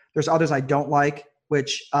Propertyware. There's others I don't like.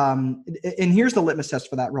 Which and here's the litmus test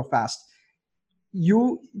for that, real fast.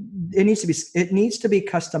 It needs to be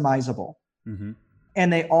customizable,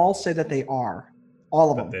 and they all say that they are.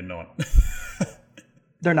 All of them. But they're not.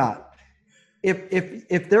 They're not.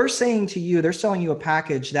 If they're saying to you, they're selling you a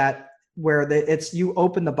package where you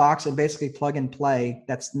open the box and basically plug and play.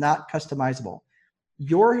 That's not customizable.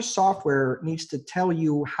 Your software needs to tell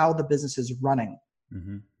you how the business is running,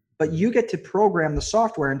 but you get to program the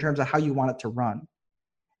software in terms of how you want it to run.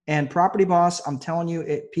 And Property Boss, I'm telling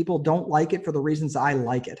you, people don't like it for the reasons I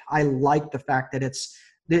like it. I like the fact that it's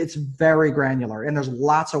very granular, and there's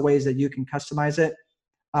lots of ways that you can customize it.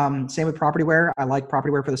 Same with Propertyware. I like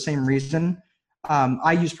Propertyware for the same reason.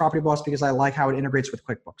 I use Property Boss because I like how it integrates with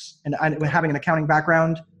QuickBooks, and having an accounting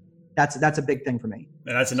background, that's a big thing for me.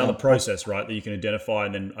 And that's another process, right? That you can identify,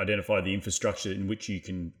 and then identify the infrastructure in which you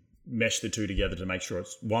can mesh the two together to make sure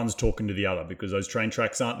one's talking to the other, because those train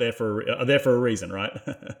tracks are there for a reason, right?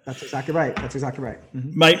 That's exactly right.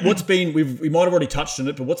 Mate, we might have already touched on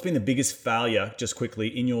it, but what's been the biggest failure, just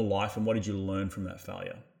quickly, in your life, and what did you learn from that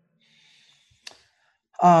failure?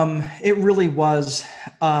 It really was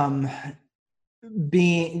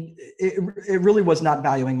it really was not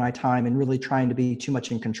valuing my time and really trying to be too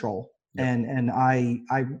much in control. Yep. And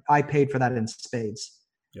I paid for that in spades.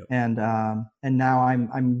 Yep. And now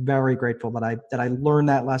I'm very grateful that I learned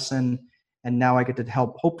that lesson, and now I get to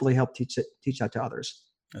hopefully help teach that to others.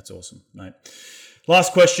 That's awesome, mate.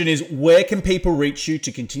 Last question is, where can people reach you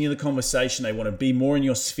to continue the conversation? They want to be more in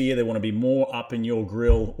your sphere. They want to be more up in your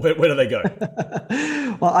grill. Where do they go?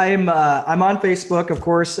 Well, I'm on Facebook, of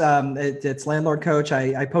course. It's Landlord Coach.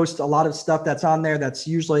 I post a lot of stuff that's on there that's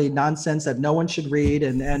usually nonsense that no one should read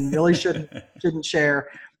and really shouldn't share.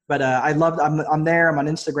 But I'm there. I'm on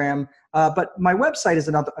Instagram. But my website is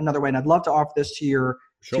another way, and I'd love to offer this to your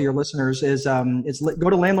listeners. Is go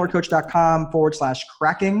to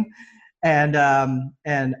landlordcoach.com/cracking, and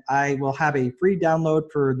I will have a free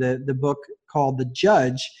download for the book called The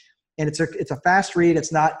Judge, and it's a fast read.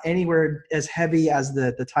 It's not anywhere as heavy as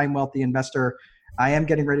the Time Wealthy Investor. I am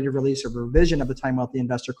getting ready to release a revision of the Time Wealthy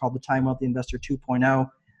Investor called the Time Wealthy Investor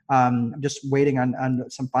 2.0. I'm just waiting on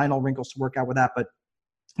some final wrinkles to work out with that, but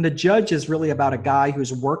The Judge is really about a guy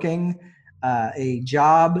who's working a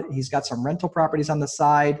job. He's got some rental properties on the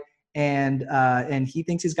side, and he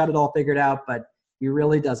thinks he's got it all figured out, but he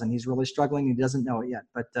really doesn't. He's really struggling. He doesn't know it yet,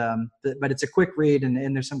 but it's a quick read,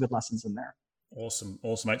 and there's some good lessons in there. Awesome,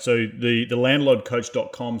 mate. So the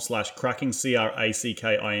landlordcoach.com/cracking,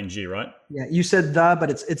 CRACKING, right? Yeah, you said but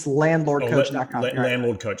it's landlordcoach.com.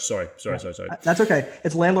 Landlord Coach. Sorry. That's okay.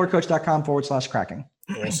 It's landlordcoach.com/cracking.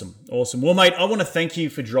 Awesome. Well, mate, I want to thank you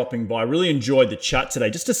for dropping by. I really enjoyed the chat today.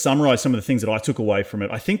 Just to summarize some of the things that I took away from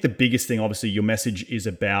it, I think the biggest thing, obviously, your message is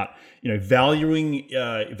about, valuing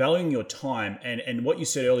your time, and what you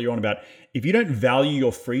said earlier on about if you don't value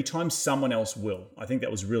your free time, someone else will. I think that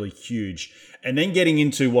was really huge. And then getting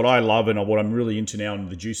into what I love and what I'm really into now, and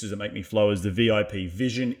the juices that make me flow, is the VIP: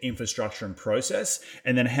 vision, infrastructure, and process.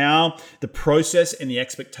 And then how the process and the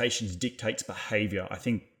expectations dictates behavior. I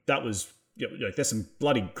think that was, there's some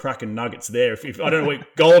bloody cracking nuggets there. If I don't know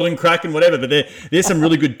what golden cracking, whatever, but there's some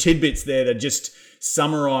really good tidbits there that just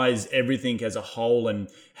summarize everything as a whole, and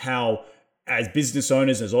how as business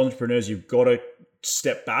owners, as entrepreneurs, you've got to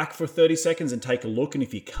step back for 30 seconds and take a look. And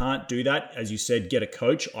if you can't do that, as you said, get a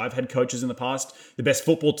coach. I've had coaches in the past. The best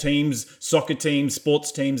football teams, soccer teams,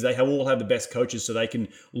 sports teams, they all have the best coaches, so they can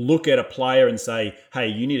look at a player and say, hey,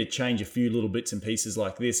 you need to change a few little bits and pieces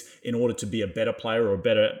like this in order to be a better player or a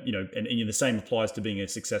better, and the same applies to being a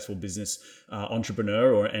successful business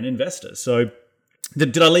entrepreneur or an investor. So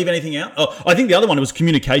did I leave anything out? Oh, I think the other one was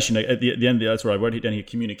communication. At the end, that's what I wrote it down here.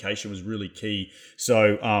 Communication was really key.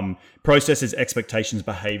 So processes, expectations,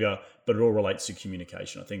 behavior, but it all relates to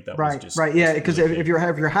communication. I think that was just right. Yeah, because if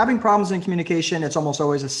you're having problems in communication, it's almost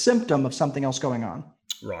always a symptom of something else going on.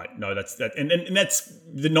 Right. No, that's that, and that's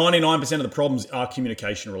the 99% of the problems are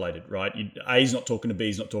communication related. Right. A's not talking to B,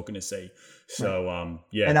 is not talking to C. So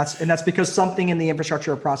yeah, and that's because something in the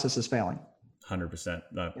infrastructure or process is failing. 100%.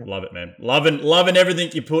 No, yeah. Love it, man. Loving everything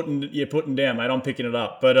you're putting down, mate. I'm picking it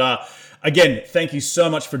up. But again, thank you so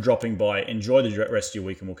much for dropping by. Enjoy the rest of your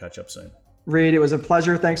week, and we'll catch up soon. Reed, it was a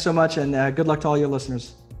pleasure. Thanks so much, and good luck to all your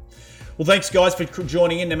listeners. Well, thanks, guys, for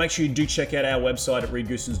joining in. Now, make sure you do check out our website at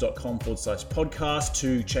reedgoosens.com/podcast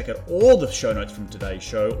to check out all the show notes from today's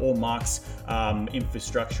show. All Mark's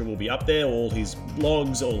infrastructure will be up there, all his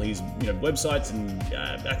blogs, all his websites, and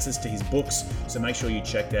access to his books. So make sure you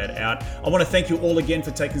check that out. I want to thank you all again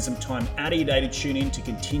for taking some time out of your day to tune in to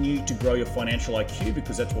continue to grow your financial IQ,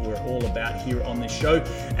 because that's what we're all about here on this show.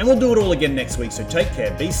 And we'll do it all again next week. So take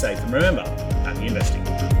care, be safe, and remember, happy investing.